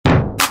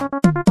It's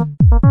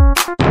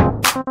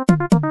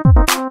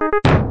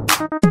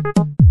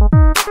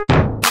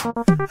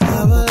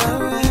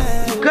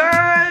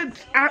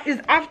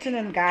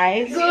afternoon,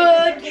 guys.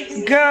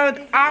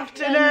 Good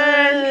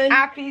afternoon.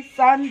 Happy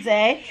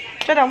Sunday.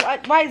 Jordan,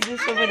 why is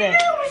this over there?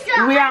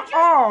 We are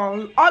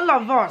all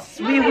of us.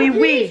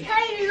 We.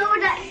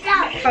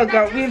 Oh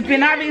God, we've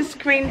been having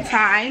screen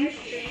time,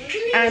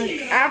 and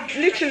I've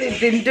literally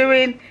been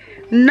doing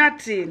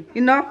nothing.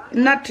 You know,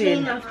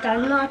 nothing. After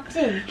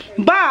nothing.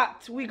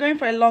 But we're going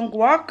for a long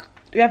walk.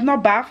 We have no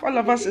bath. All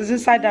of us is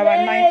inside our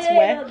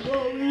nightwear.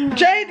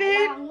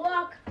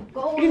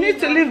 Jayden, you need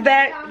to leave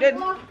there.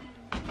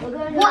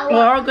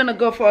 We're all gonna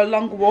go for a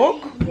long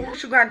walk. Yeah.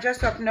 Should go and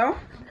dress up now.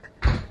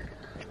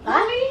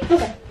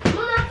 Okay.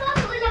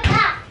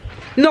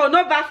 No,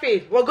 no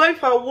bathing. We're going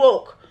for a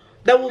walk.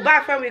 Then we'll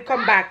bath when we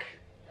come back.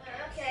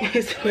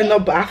 Okay. We're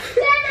not bath.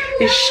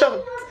 It's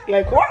short.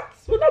 Like what?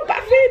 We're not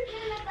bathing.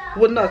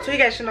 We're not. So you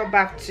guys should not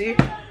bath too.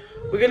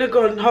 We're gonna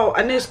go and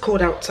I know it's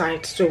cold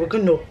outside, so we're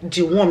gonna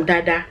deworm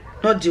dada,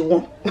 not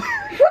deworm.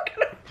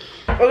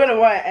 we're gonna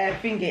wear a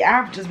thingy.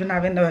 I've just been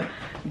having a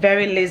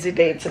very lazy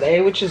day today,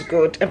 which is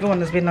good. Everyone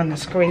has been on the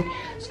screen.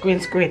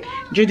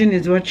 Jordan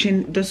is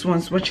watching. This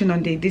one's watching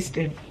on this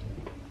thing.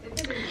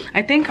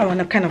 I think I want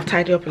to kind of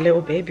tidy up a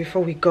little bit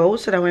before we go,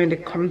 so that when they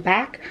come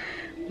back,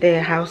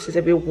 their house is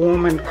a bit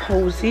warm and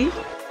cozy.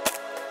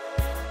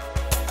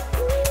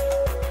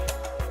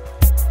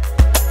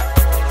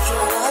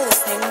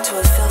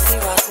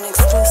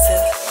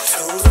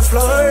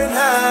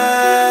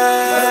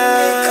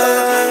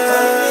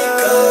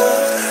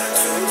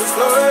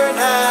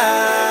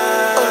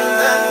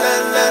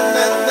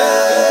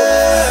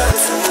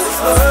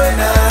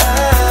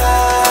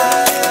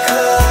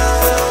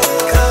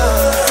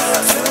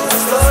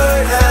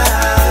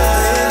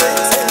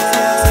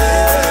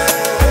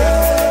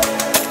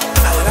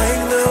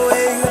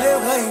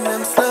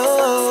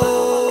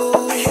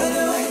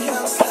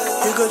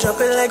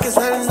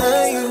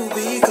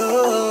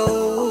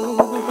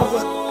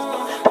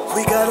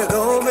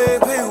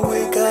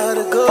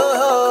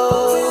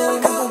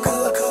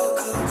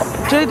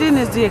 Jayden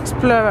is the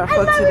explorer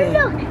for today.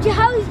 Look,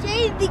 how is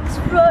Jayden the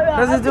explorer?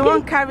 Because he's the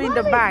one carrying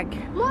the bag.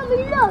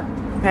 Mommy, look.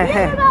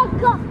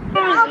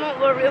 I'm not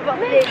worried about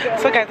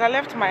this. So guys, I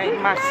left my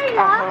mask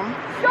at home.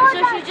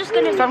 So she's just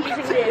going to be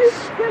using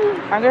this.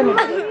 I'm going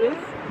to use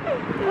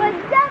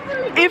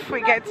this. If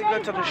we get to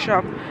go to the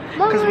shop,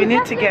 because we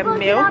need to get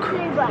milk.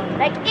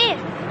 Like if.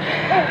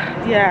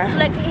 Yeah.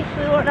 Like if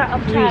we want to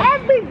apply.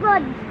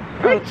 Everybody,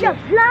 put your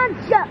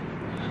plants up.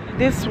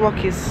 This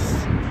walk is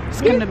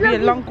going to be a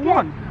long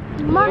one.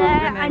 Mommy,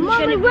 yeah, and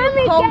Mommy, when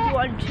we get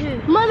one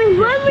too. Mommy,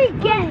 when we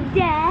get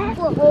there,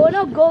 we're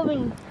not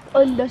going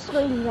on the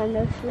swings and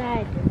the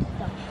slide and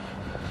stuff.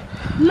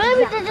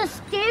 Maybe they're just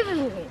steering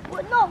it.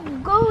 We're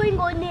not going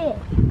on it.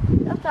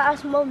 You have to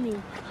ask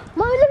Mommy.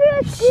 Mommy, look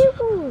at that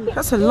steering.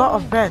 That's a lot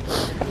of bed.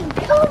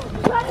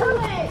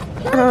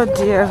 Oh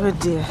dear, oh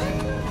dear.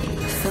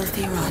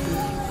 Filthy rotten.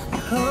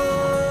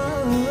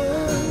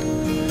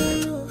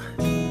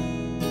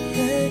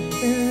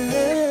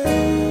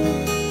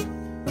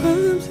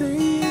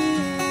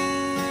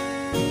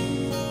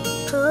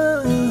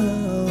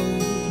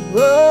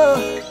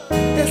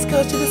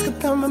 She just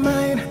got on my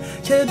mind.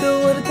 She do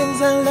all the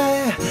things I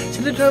like.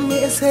 She did drum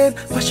me and said,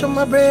 wash on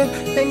my brain,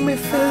 make me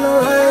feel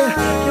alright.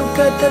 You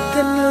got that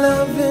in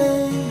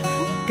loving,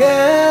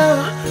 girl.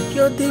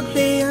 You're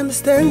deeply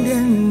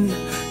understanding,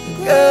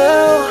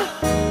 girl.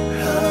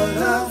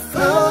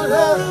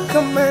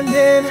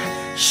 Commanding.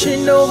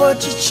 She know what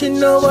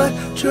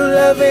true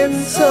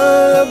loving's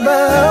all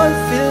about. I'm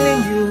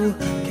feeling you,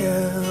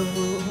 girl.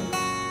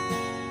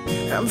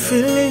 I'm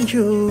feeling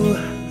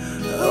you.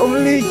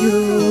 Only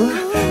you,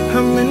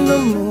 I'm in the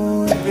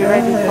mood. You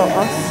ready for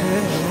us?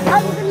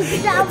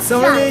 It's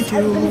only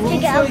you. We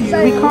can't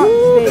stay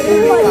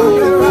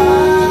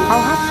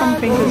I'll have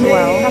something as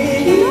well.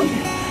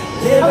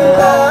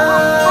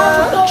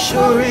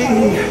 Luxury,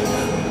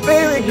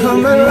 baby,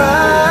 come and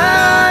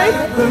ride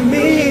with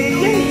me.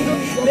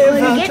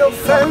 Live out your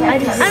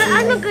fantasy.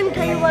 I'm not going to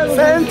tell you what we're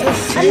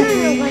fantasy. I'm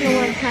not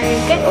going to tell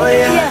you. Oh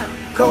yeah.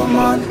 Come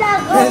on,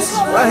 let's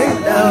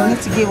ride out. I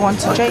need to give one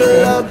to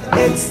Jayden.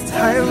 It's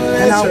time,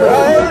 let's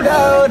ride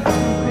out.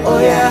 Oh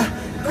yeah,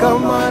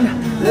 come on,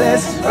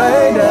 let's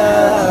ride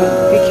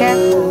out. Be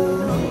careful.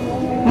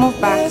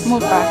 Move back,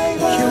 move back.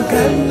 You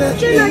got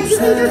nothing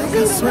inside,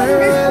 I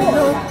swear I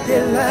know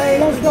delight.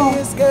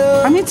 Let's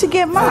go. I need to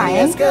get mine.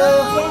 Let's go.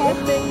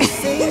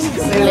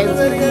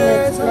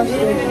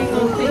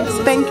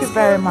 Thank you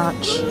very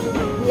much.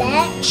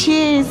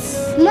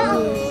 Cheers.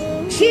 No.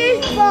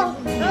 Cheers for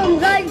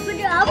guys, put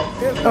it up.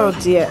 Oh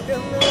dear.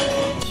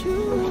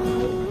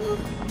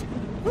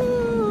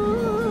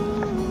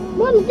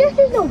 Mom, this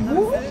is a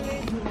wolf.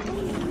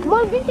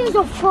 Mom, this is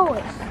a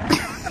forest.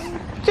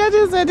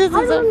 Jayden said this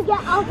How is do we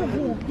get out of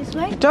here? This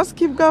way? Just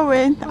keep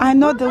going. I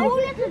know the I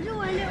wanted to do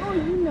a little,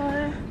 you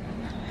know.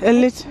 a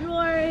little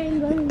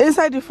Exploring.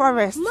 inside the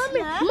forest.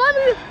 Mommy. I'm not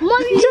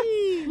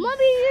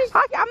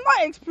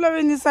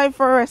exploring inside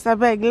forest. I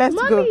beg. Let's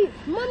go.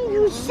 Mommy,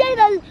 you said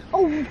a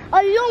long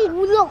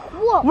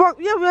walk.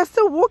 Yeah, we are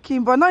still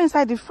walking, but not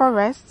inside the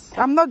forest.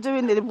 I'm not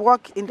doing the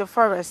walk in the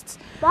forest.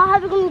 But how are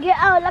we going to get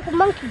out like a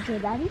monkey,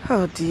 Jordan?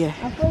 Oh dear.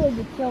 I followed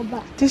the trail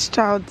back. This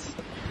child's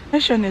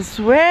mission is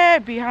way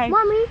behind.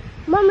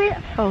 Mommy.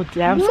 Oh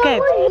dear, I'm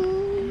scared.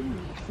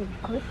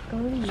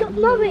 So,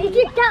 Mommy, is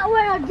it that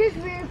way or this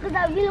way? Because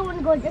I really want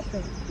to go this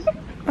way.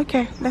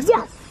 Okay, let's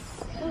go.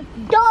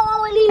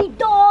 Dolly.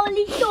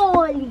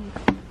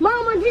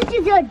 Mama, this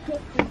is a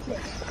different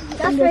place.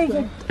 That's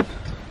right.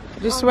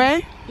 This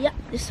way? Yeah,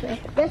 this way.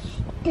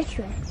 This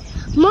way.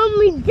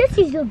 Mommy, this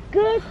is a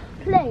good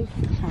place.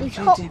 It's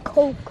hot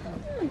cocoa.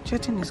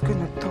 Jayden is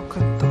gonna talk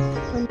and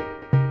talk.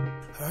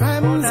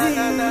 Ramsey.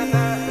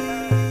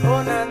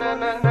 Oh, na, na,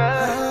 na, na.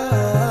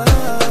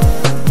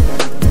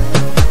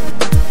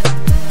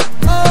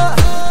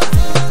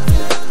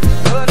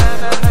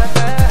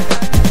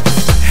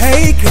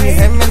 Hey, can you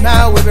hear me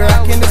now? We be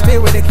rocking the speed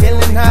with the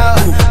killing now.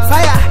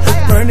 Fire,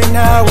 burning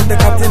now with the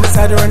captain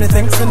decided to run the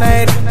things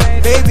tonight.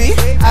 Baby,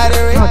 I do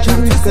it. I'm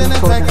just in a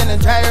second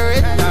and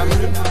gyrate.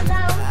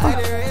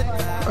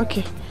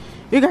 Okay,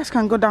 you guys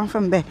can go down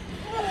from there.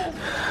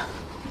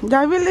 You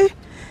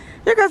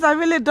guys are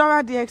really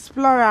Dora the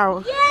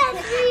Explorer.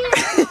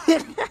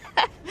 Yes,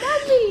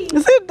 Mommy.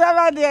 See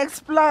Dora the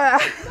Explorer.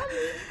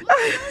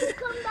 Mommy,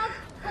 come back.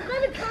 I'm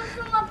going to come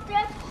from up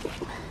there.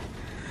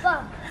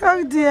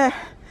 Oh dear.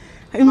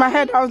 In my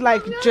head, I was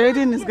like,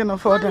 Jayden is gonna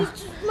fall down.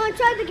 Mom,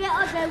 try to get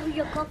up there with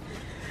your cup.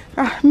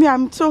 Me,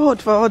 I'm too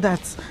hot for all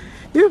that.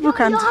 You people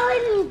can't. You're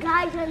holding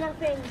guys and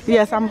everything.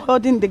 Yes, I'm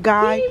holding the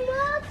guy.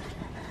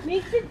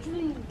 Makes a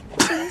dream.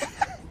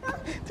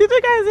 Did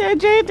you guys hear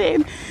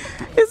Jayden?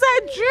 He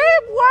said,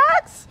 dream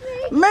works.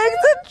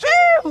 Makes a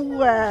dream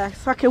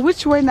works. Okay,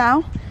 which way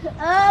now?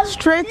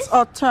 Straight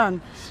or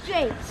turn?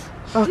 Straight.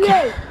 Okay.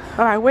 Straight.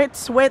 All right, wait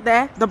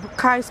there. The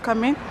car is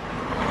coming.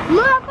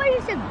 Mom, I thought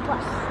you said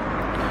bus.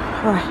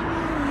 Alright.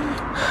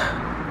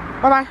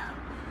 Bye-bye.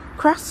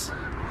 Cross.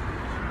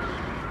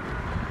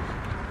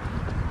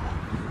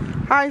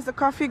 How is the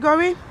coffee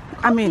going?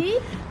 I mean,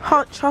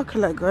 hot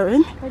chocolate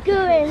going.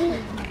 Good.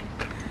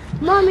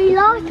 Mommy,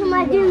 last time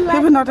I didn't like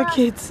Even other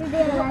kids. They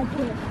didn't like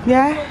it.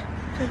 Yeah?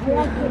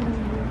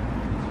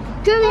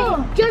 The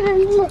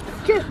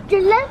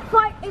left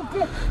part is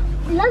the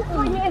left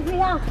part in every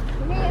house.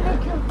 Maybe we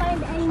can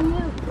find a new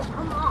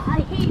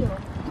a heel.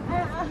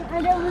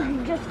 And then we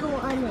can just go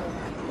on it.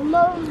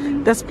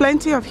 There's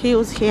plenty of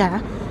hills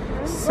here.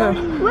 So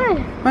where?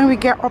 when we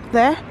get up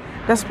there,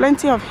 there's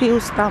plenty of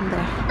hills down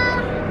there.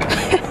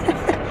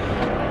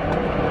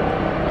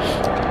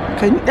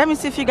 Okay, let me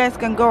see if you guys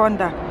can go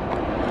under.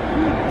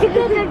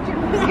 Together.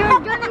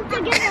 You're joining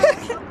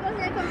together.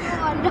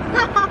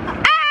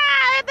 Ah,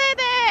 I did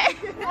it!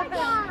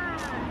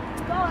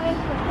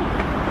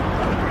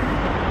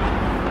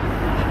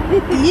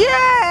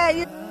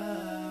 Yeah!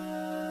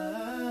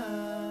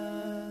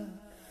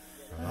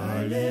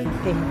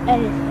 Anything.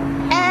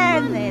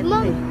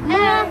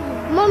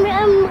 Mommy, I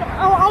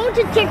want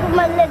to take off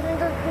my lid and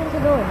just drink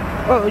it all.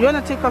 Oh, you want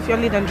to take off your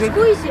lid and drink?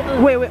 Squeeze it.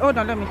 Wait, hold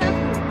on, let me.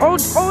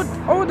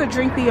 Hold the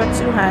drink with your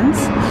 2 hands.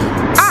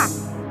 Ah!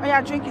 Oh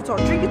yeah, drink it all.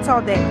 Drink it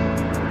all there.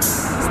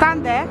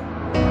 Stand there.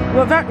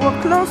 We're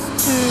close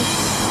to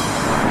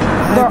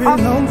the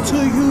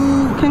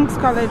King's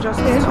College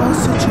Hospital. In our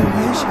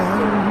situation.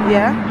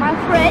 Yeah. My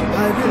friend. I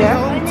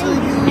belong to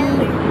you.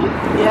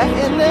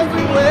 Yeah. In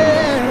every way.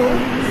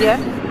 Yeah.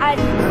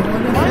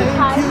 One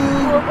time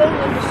we were going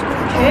on the school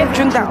trip.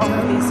 Drink that up,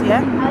 please.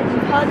 Yeah. I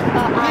held her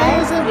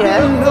eye. Yeah.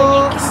 King's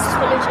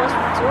College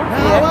Hospital.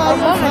 Yeah. My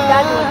mom and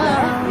dad were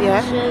there.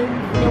 Yeah. So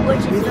they were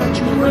Without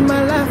you in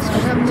my life, I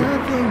have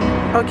nothing.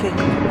 Okay. we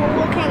were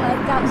walking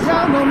like that.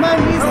 Down on my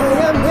knees, I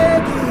am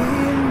begging.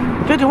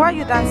 Jayden, why are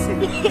you dancing?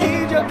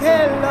 Need your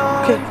care,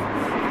 Lord. Okay.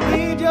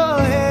 Need your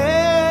help.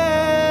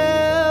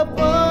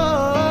 Oh,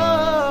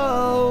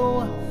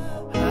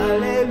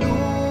 hallelujah.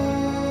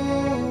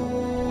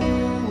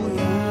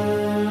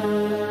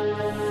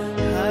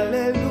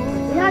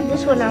 Hallelujah. Yeah,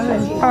 this one I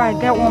heard. Alright,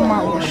 get one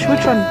mouthwash.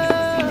 Which one?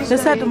 They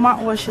said the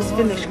mouthwash is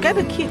finished. Get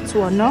the kids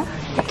one, no?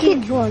 The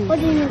kids one. What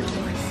do you mean?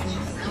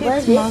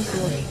 Kids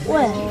mouthwash.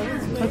 Where?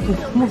 Okay,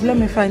 move, let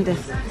me find it.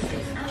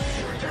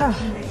 Ah,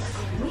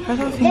 I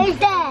don't think. There's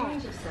that.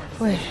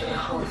 Wait. I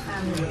don't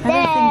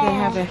think they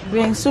have it.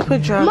 We're in Super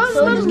Drugs.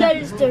 Mom's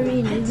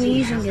Listerine. We're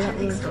using it that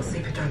way.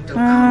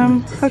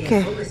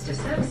 Okay.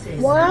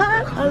 One?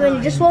 I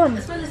mean, just one.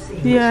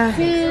 Yeah.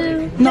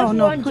 Two. No, Just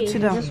no, one, put Jayden, it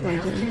down. Just one,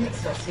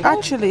 Jayden.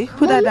 Actually,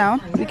 put that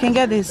down. We can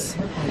get this.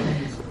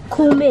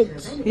 Cool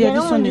mids. Yeah, I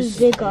this don't one want is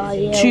bigger.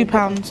 Yeah. £2 Can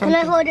I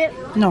something. hold it?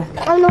 No.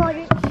 I'm not hold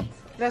it.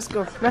 Let's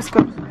go. Let's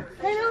go. Can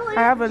I hold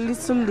I have a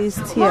little list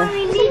it? here.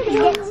 Mommy, we need to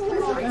get.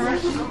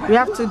 We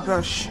have to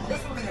brush.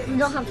 You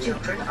don't have to.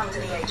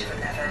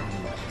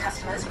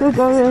 We're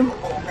going.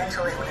 Or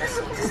mental illness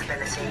or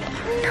disability,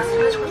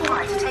 customers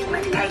required to take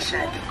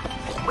medication.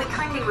 We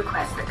kindly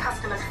request that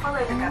customers follow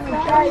the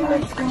government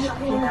guidelines when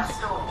shopping in our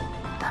store.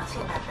 That's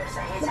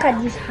Look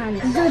at these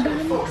hands.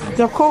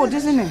 They're cold,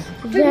 isn't it?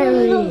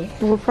 Very.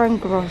 We'll find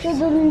gloves.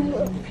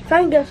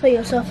 Find gloves for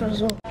yourself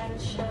as well.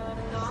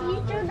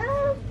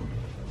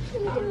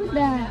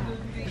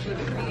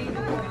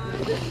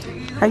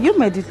 Are you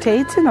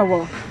meditating or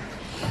what?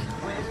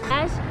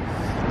 Guys,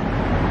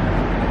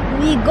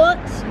 we got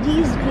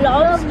these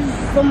gloves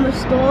from the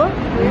store.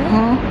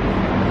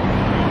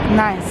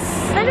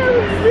 Nice. And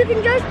then we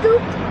can just do.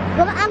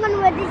 But I'm gonna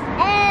wear this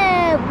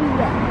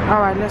everywhere.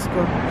 Alright, let's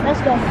go.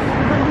 Let's go.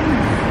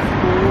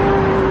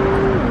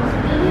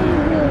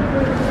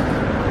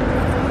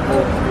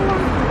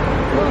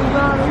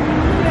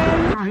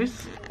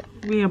 Guys,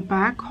 we are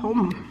back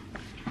home.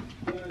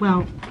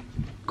 Well,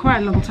 quite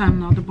a long time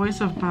now. The boys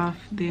have bath.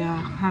 They are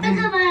having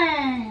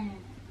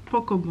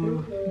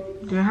Pokemon.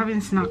 They're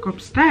having snack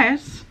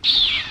upstairs.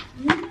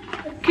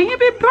 Can you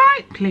be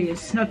bright,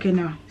 please? Okay,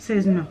 no. It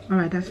says no.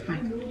 Alright, that's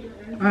fine.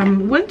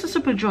 Went to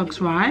Super Drugs,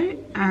 right?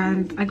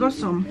 And I got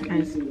some,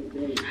 guys.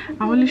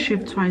 I only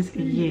shave twice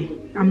a year.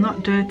 I'm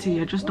not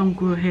dirty. I just don't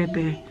grow hair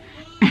there.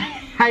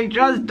 I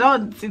just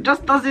don't. It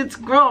just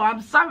doesn't grow.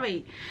 I'm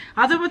sorry.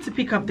 I was able to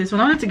pick up this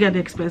one. I wanted to get the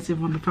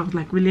expensive one, but I was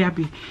like really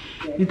happy.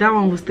 That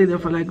one will stay there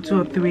for like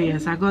 2 or 3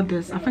 years. I got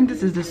this. I think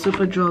this is the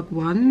Super Drug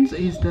one.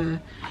 It's the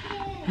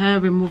hair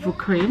removal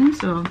cream.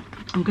 So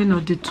I'm going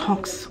to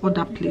detox all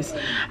that place.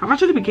 I've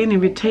actually became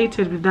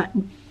irritated with that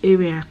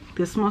area.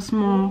 The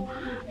small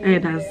hair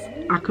that's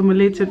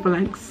accumulated for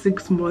like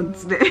 6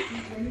 months there.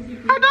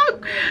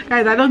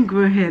 I don't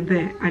grow hair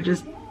there.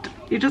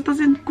 It just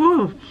doesn't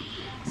grow.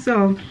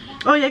 So,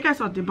 oh yeah, guys,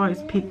 what the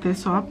boys picked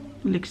this up,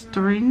 like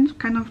strange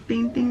kind of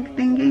thingy,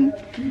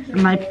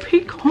 and I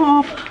pick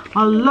up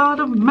a lot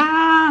of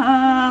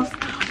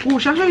masks. Oh,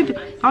 shall I show you?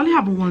 I only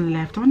have one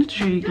left. I wanted to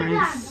show you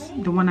guys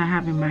the one I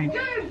have in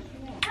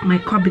my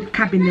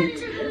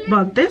cabinet,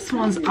 but these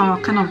ones are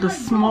kind of the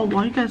small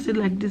one. You can see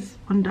like this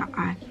under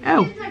eye.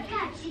 Oh,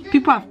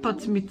 people have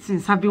taught me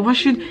since I've been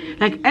washing,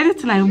 like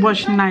anything I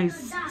wash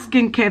nice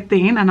skincare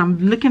thing, and I'm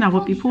looking at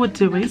what people are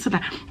doing so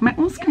that my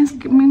own skin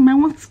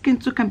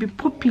too can be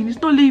popping.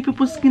 It's not only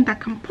people's skin that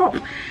can pop.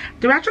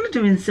 They're actually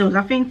doing sales.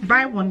 I think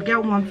buy one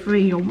get one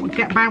free, or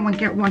buy one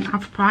get one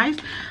half price.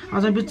 I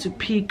was able to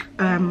pick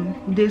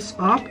this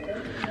up.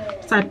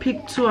 So I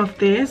picked 2 of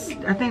this.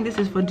 I think this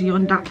is for the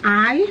under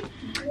eye,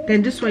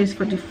 then this one is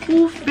for the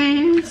full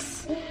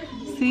face.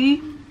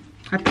 See,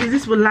 I think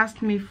this will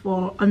last me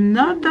for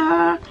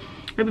another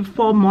maybe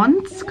 4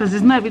 months, because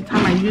it's not every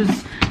time I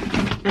use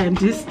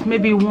this,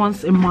 maybe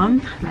once a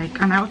month.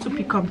 Like, and I also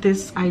pick up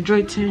this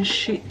hydrating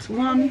sheet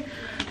one.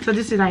 So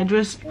this is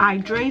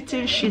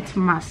hydrating sheet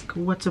mask,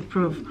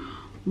 waterproof.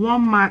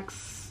 1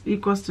 max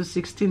equals to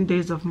 16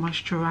 days of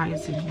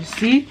moisturizing. You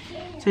see,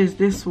 so it's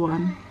this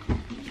one,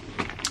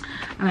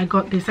 and I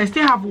got this. I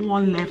still have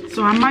 1 left,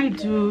 so I might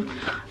do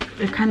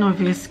a kind of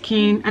a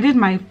skin. I did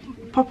my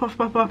pop off.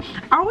 I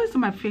always do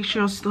my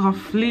facial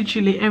stuff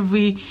literally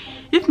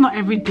if not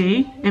every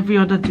day, every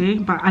other day,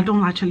 but I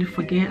don't actually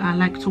forget. I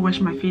like to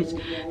wash my face.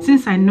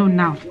 Since I know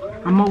now,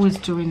 I'm always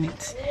doing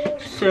it.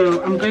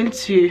 So I'm going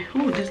to,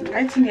 oh, this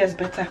lighting here is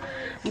better.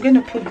 I'm going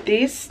to put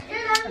this,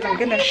 and I'm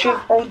going to shave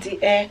all the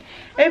hair.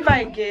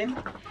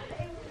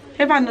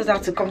 Eva knows how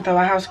to come to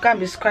our house. Can't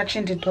be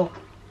scratching the door.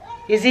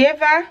 Is it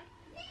Eva?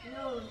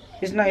 No.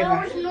 It's not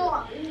Eva.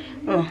 No.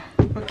 Oh,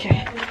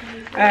 okay.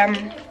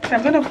 So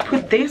I'm gonna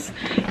put this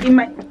in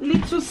my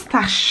little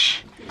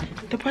stash.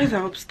 The boys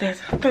are upstairs.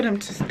 I told them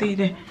to stay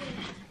there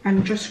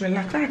and just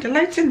relax. The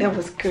lighting there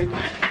was good.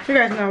 You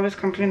guys know I always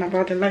complain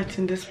about the light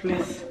in this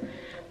place.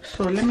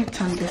 So let me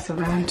turn this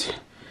around.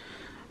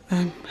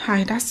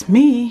 Hi, that's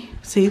me.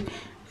 See,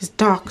 it's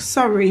dark.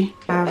 Sorry,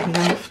 I've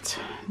left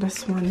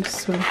this one.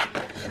 So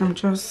I'm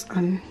just,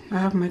 and I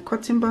have my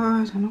cotton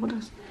bud and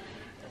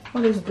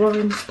all this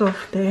boring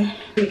stuff there.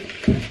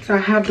 So I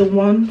have the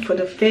one for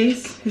the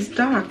face. It's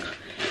dark.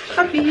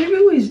 Happy,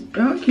 everywhere is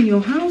dark in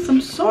your house.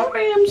 I'm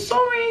sorry.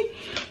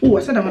 Oh,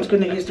 I said I was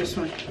going to use this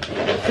one.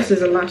 This is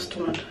the last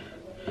one,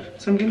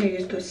 so I'm going to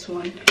use this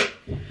one.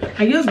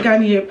 I use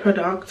Garnier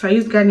products. I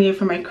use Garnier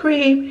for my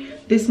cream.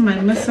 This is my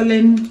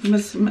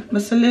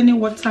miscellaneous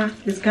water.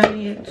 Is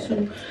Garnier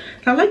too.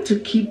 I like to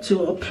keep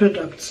to a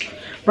product,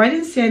 but I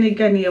didn't see any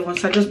Garnier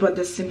ones, so I just bought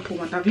the simple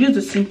one. I've used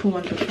the simple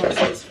one before,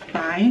 so it's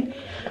fine.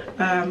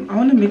 I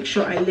want to make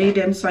sure I lay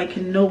them so I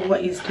can know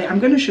what is there. I'm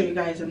going to show you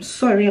guys. I'm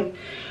sorry,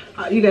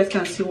 you guys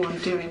can't see what I'm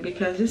doing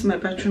because this is my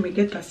bathroom. You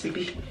get that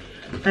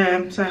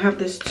CB. So I have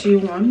this 2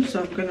 ones,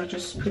 so I'm going to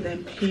just put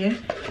them here.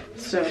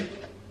 So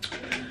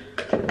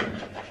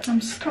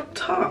I'm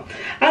stocked up.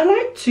 I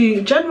like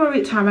to,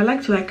 January time, I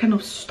like to like kind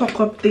of stock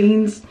up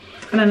things,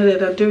 and I know that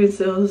they're doing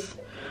sales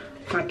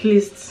for at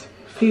least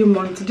a few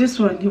months. This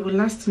one, it will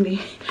last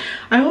me.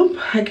 I hope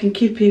I can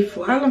keep it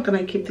for, how long can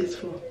I keep this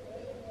for?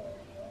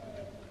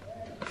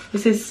 It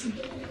says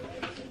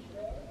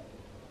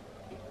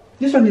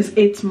this one is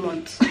 8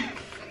 months.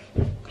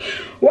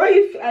 Why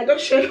if I don't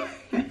show you?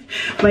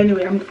 But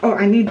anyway,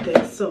 I need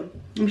this, so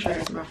let me show you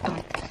guys what I've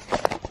done.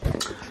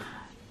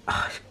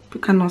 You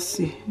cannot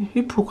see.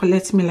 People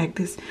collect me like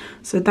this.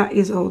 So that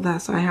is all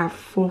that. So I have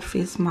 4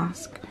 face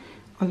masks.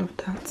 All of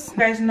that.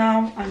 Guys,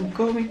 now I'm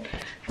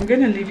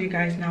gonna leave you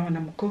guys now, and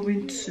I'm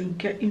going to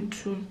get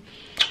into,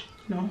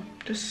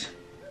 just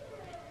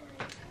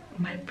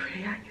my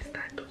prayer is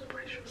that those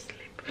boys should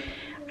sleep.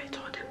 I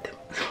told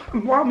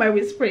them, why am I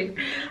whispering?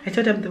 I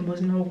told them there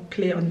was no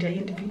play on their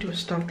individual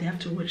stuff. They have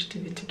to watch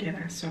TV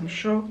together. So I'm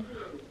sure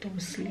they will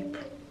sleep.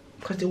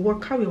 Because they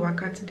work how we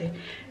work out today.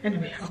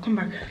 Anyway, I'll come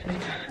back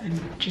later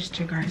and just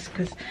you guys,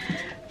 because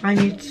I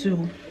need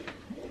to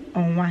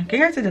unwind. Can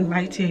you guys see the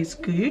light here is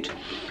good?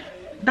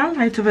 That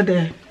light over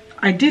there,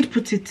 I did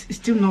put it, it's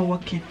still not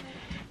working.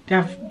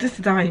 This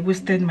is how I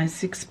wasted my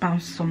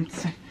 £6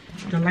 something.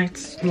 The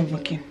light's not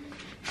working.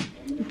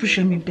 People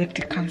should me beg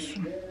the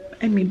council.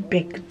 Let me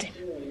beg them.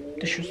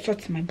 They should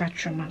sort my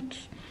bathroom out.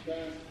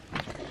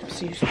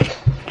 See you soon.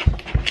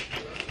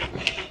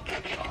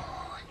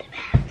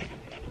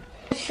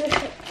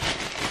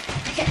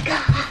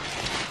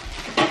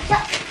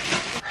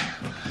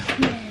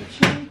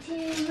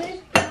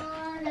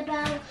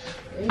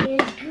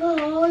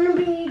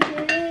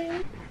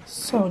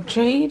 So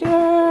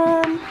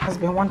Jayden has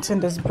been wanting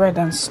this bread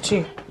and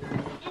stew.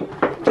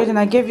 Jayden,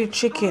 I gave you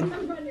chicken.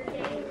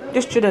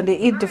 These children, they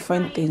eat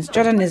different things.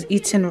 Jordan is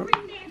eating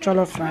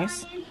jollof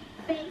rice.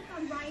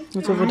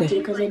 It's over there.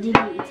 Because I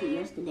didn't eat it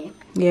yesterday.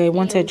 Yeah, he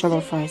wanted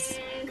jollof rice.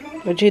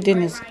 But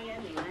Jayden is...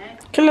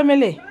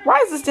 Kilomele,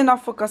 why is this thing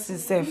not focusing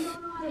safe?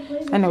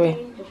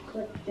 Anyway.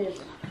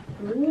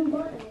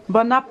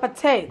 Bon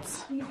appetit.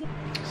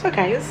 So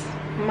guys,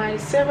 my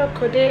server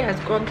code has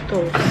gone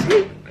to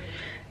sleep.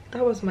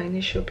 That was my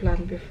initial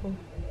plan before.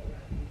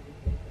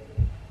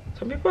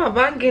 Some people are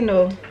banging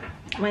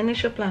my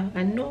initial plan.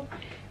 I know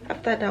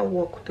after that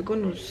walk they're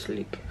going to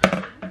sleep.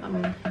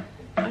 I'm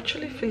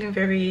actually feeling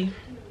very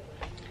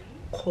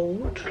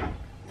cold.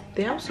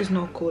 The house is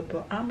not cold,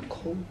 but I'm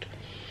cold.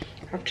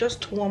 I've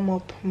just warmed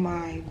up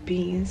my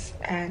beans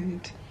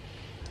and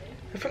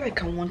I feel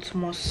like I want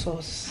more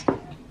sauce.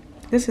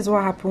 This is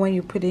what happens when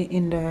you put it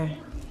in the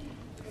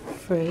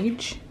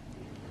fridge.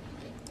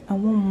 I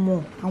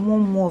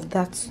want more of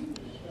that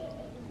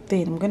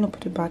thing. I'm gonna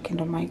put it back in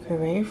the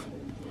microwave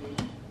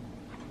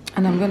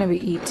and I'm gonna be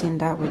eating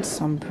that with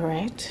some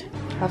bread.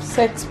 I've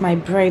set my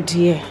bread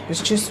here.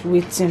 It's just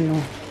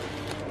waiting.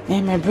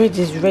 And my bread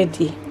is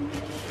ready.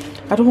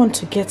 I don't want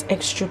to get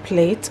extra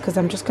plates because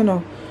I'm just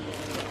gonna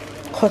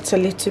cut a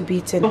little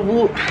bit. And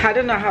I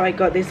don't know how I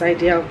got this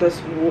idea of this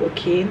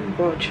walking,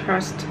 but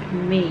trust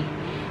me,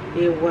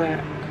 it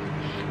works.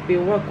 We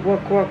walk.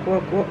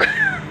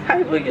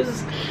 I will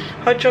use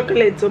hot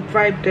chocolate to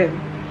bribe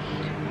them.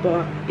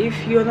 But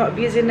if you're not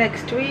busy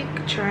next week,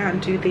 try and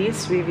do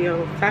this with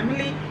your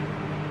family.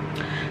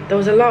 There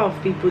was a lot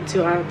of people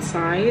too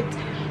outside,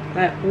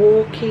 like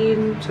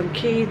walking, some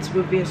kids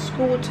with their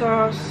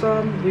scooter,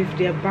 some with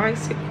their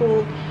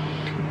bicycle.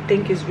 I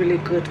think it's really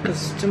good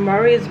because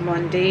tomorrow is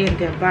Monday and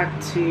they're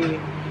back to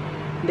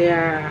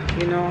their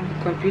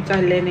computer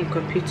learning.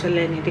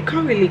 They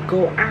can't really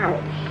go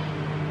out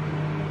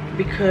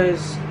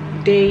because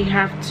they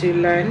have to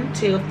learn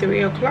till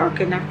 3 o'clock,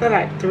 and after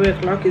like 3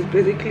 o'clock it's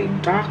basically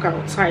dark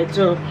outside,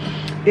 so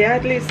they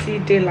hardly see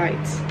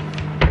daylight.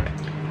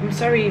 I'm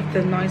sorry if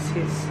the noise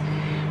is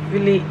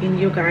really in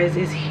you guys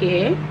is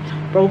here,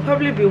 but we'll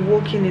probably be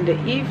walking in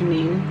the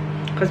evening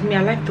because me,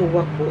 I like to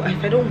walk.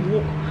 If I don't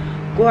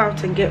walk, go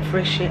out and get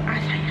fresh air,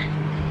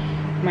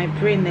 my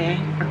brain there,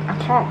 I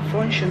can't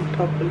function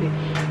properly.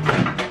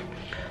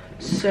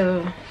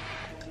 So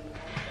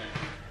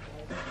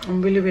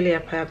I'm really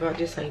happy about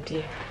this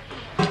idea.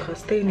 Because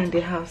staying in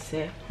the house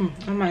here,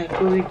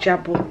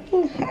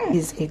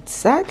 is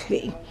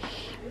exactly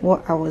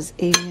what I was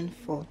aiming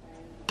for.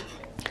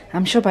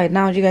 I'm sure by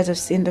now you guys have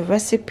seen the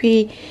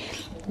recipe.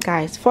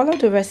 Guys, follow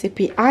the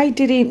recipe. I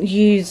didn't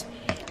use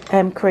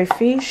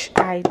crayfish.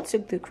 I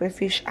took the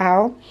crayfish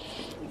out.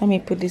 Let me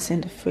put this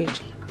in the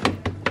fridge.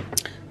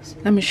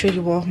 Let me show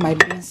you what my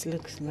beans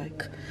looks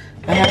like.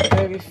 I have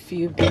very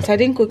few beans. I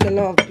didn't cook a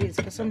lot of beans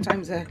because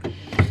sometimes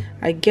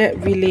I get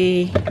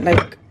really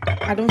like,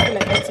 I don't feel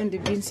like eating the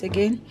beans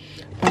again.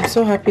 I'm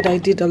so happy that I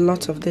did a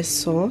lot of this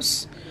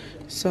sauce,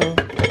 so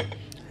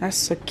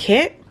that's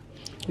okay.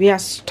 We are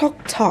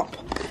stocked up.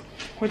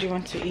 What do you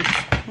want to eat?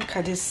 Look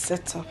at this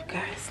setup,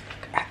 guys.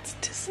 Look at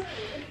this.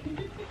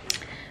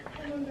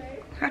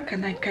 How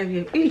can I carry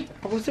it?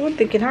 I was even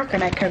thinking, how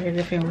can I carry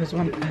everything with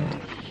one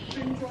hand?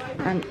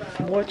 I'm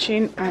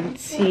watching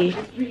Auntie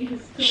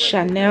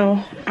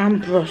Chanel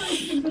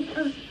Ambrose.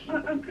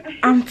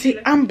 Auntie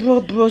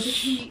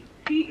Ambrose.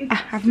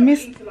 I've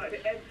missed.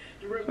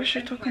 What's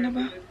she talking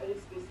about?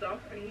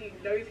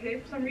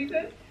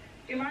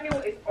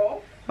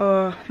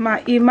 Oh,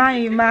 my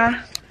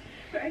Ima.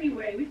 But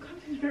anyway, we've come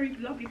to this very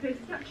lovely place.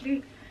 It's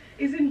actually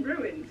in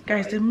ruins.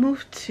 Guys, they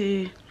moved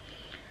to.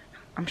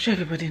 I'm sure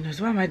everybody knows.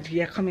 Why am I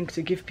here coming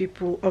to give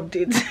people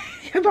updates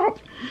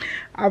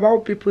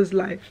about people's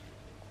life?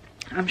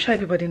 I'm sure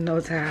everybody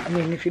knows her. I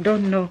mean, if you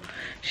don't know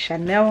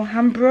Chanel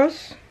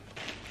Ambrose,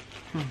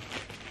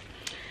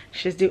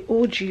 she's the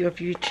OG of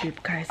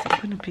YouTube, guys. I'm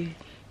gonna be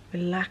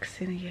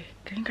relaxing here.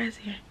 Can you guys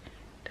hear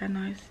that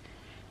noise?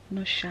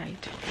 No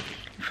shade.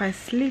 If I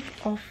sleep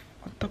off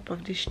on top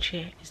of this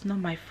chair, it's not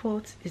my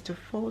fault. It's the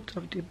fault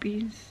of the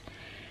beans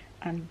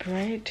and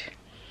bread.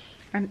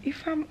 And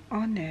if I'm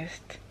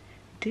honest,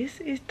 this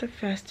is the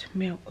first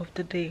meal of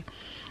the day.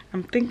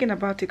 I'm thinking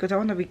about it because I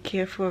want to be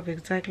careful of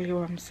exactly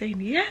what I'm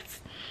saying.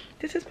 Yes,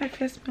 this is my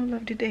first meal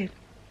of the day.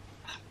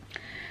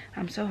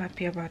 I'm so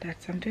happy about that.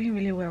 I'm doing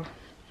really well.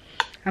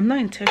 I'm not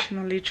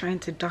intentionally trying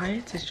to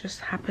diet, it's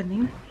just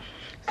happening.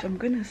 So I'm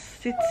gonna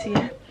sit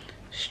here,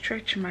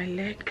 stretch my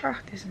leg. Oh,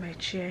 this is my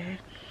chair.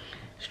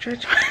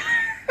 Stretch my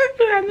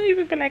I don't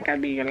even feel like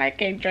I'm being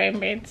like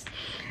enjoyment.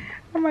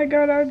 Oh my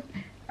god,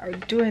 I'll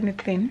do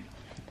anything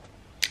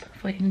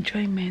for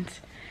enjoyment.